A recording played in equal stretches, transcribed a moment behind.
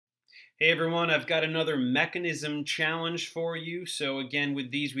Hey everyone, I've got another mechanism challenge for you. So again, with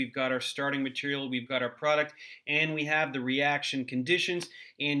these, we've got our starting material, we've got our product, and we have the reaction conditions,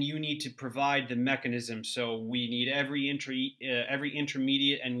 and you need to provide the mechanism. So we need every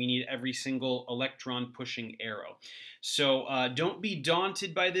intermediate, and we need every single electron pushing arrow. So don't be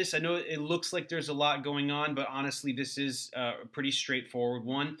daunted by this. I know it looks like there's a lot going on, but honestly, this is a pretty straightforward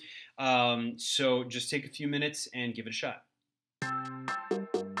one. So just take a few minutes and give it a shot.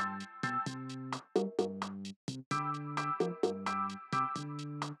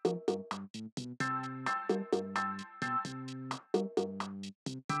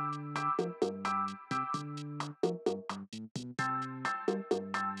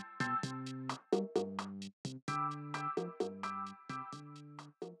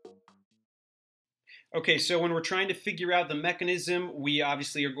 Okay, so when we're trying to figure out the mechanism, we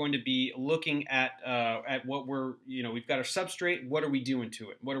obviously are going to be looking at what we've got our substrate. What are we doing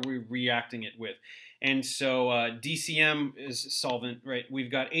to it? What are we reacting it with? And so DCM is solvent, right? We've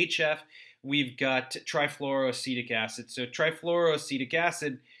got HF, we've got trifluoroacetic acid. So trifluoroacetic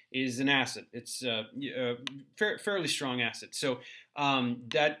acid is an acid. It's a fairly strong acid. So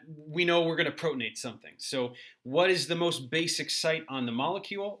that we know we're going to protonate something. So what is the most basic site on the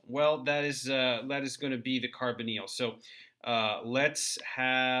molecule? Well, that is going to be the carbonyl. So let's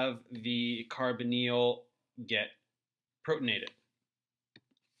have the carbonyl get protonated.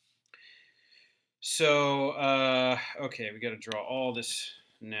 So okay, we got to draw all this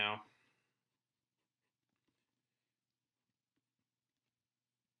now.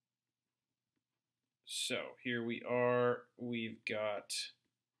 So here we are. We've got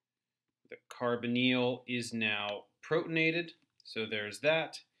the carbonyl is now protonated. So there's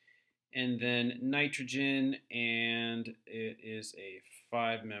that. And then nitrogen, and it is a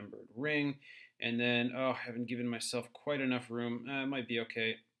 5-membered ring. And then, oh, I haven't given myself quite enough room. It might be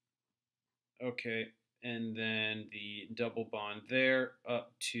okay. Okay. And then the double bond there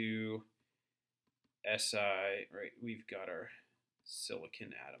up to Si, right? We've got our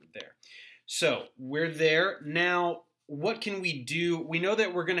silicon atom there. So we're there. Now, what can we do? We know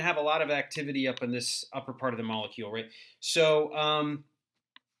that we're going to have a lot of activity up in this upper part of the molecule, right? So,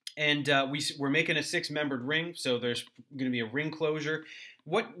 we're making a 6-membered ring, so there's going to be a ring closure.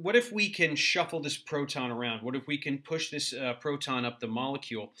 What if we can shuffle this proton around? What if we can push this proton up the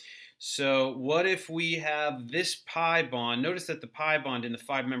molecule? So what if we have this pi bond? Notice that the pi bond in the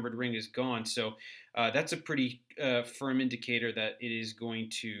 5-membered ring is gone, so that's a pretty firm indicator that it is going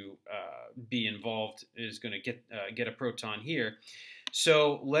to be involved, is going to get a proton here.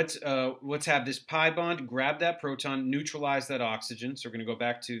 So let's have this pi bond grab that proton, neutralize that oxygen. So we're going to go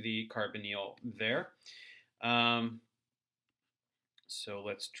back to the carbonyl there. So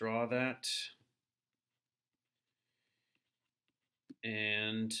let's draw that.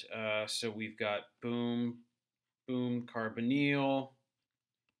 And so we've got boom, boom, carbonyl.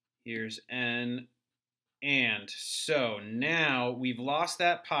 Here's N. And so now we've lost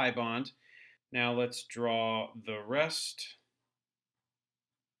that pi bond. Now let's draw the rest.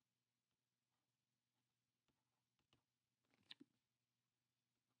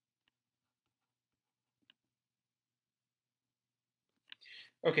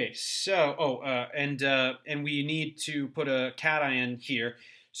 Okay, so and we need to put a cation here.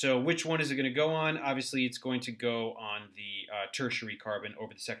 So which one is it going to go on? Obviously, it's going to go on the tertiary carbon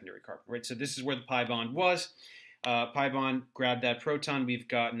over the secondary carbon, right? So this is where the pi bond was. Pi bond, grab that proton. We've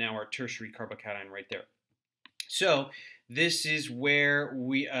got now our tertiary carbocation right there. So this is where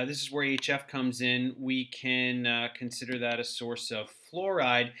HF comes in. We can consider that a source of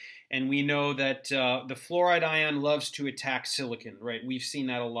fluoride, and we know that the fluoride ion loves to attack silicon. Right? We've seen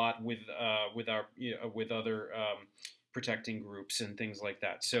that a lot with other protecting groups and things like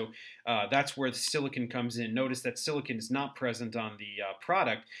that. So that's where the silicon comes in. Notice that silicon is not present on the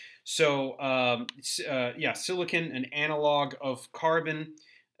product. So yeah, silicon, an analog of carbon,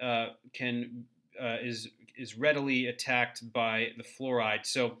 is readily attacked by the fluoride.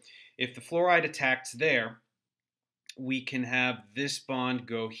 So if the fluoride attacks there, we can have this bond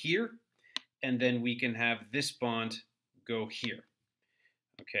go here, and then we can have this bond go here.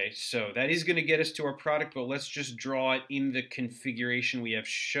 Okay, so that is going to get us to our product, but let's just draw it in the configuration we have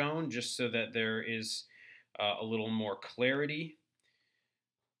shown, just so that there is a little more clarity.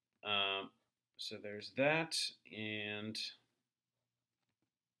 So there's that, and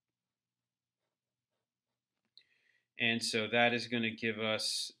so that is going to give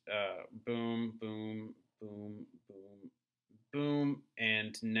us boom, boom, boom, boom, boom,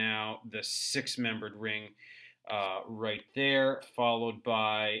 and now the 6-membered ring right there, followed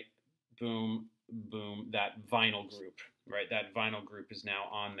by boom, boom, that vinyl group. right? That vinyl group is now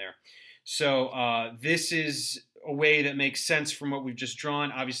on there. So this is a way that makes sense from what we've just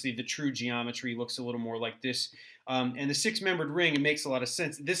drawn. Obviously, the true geometry looks a little more like this. And the six-membered ring, it makes a lot of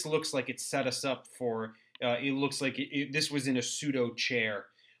sense. This looks like it set us up for, it looks like this was in a pseudo chair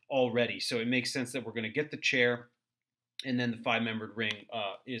already. So it makes sense that we're going to get the chair, and then the five-membered ring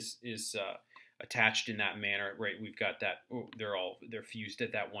is attached in that manner, right? We've got that. Oh, they're fused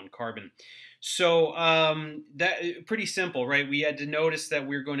at that one carbon. So that pretty simple, right? We had to notice that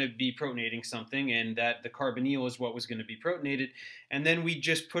we're going to be protonating something, and that the carbonyl is what was going to be protonated, and then we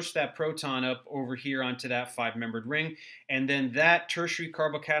just push that proton up over here onto that five-membered ring, and then that tertiary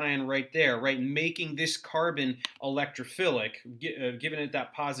carbocation right there, right, making this carbon electrophilic, giving it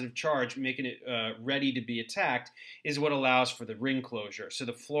that positive charge, making it ready to be attacked, is what allows for the ring closure. So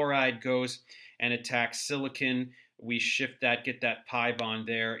the fluoride goes and attacks silicon. We shift that, get that pi bond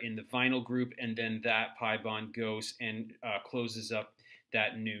there in the vinyl group, and then that pi bond goes and closes up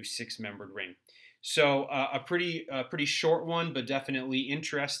that new six-membered ring. So a pretty short one, but definitely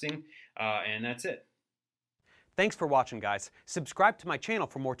interesting, and that's it. Thanks for watching, guys. Subscribe to my channel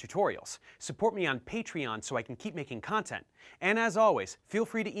for more tutorials. Support me on Patreon so I can keep making content. And as always, feel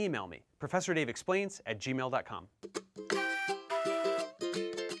free to email me, ProfessorDaveExplains@gmail.com.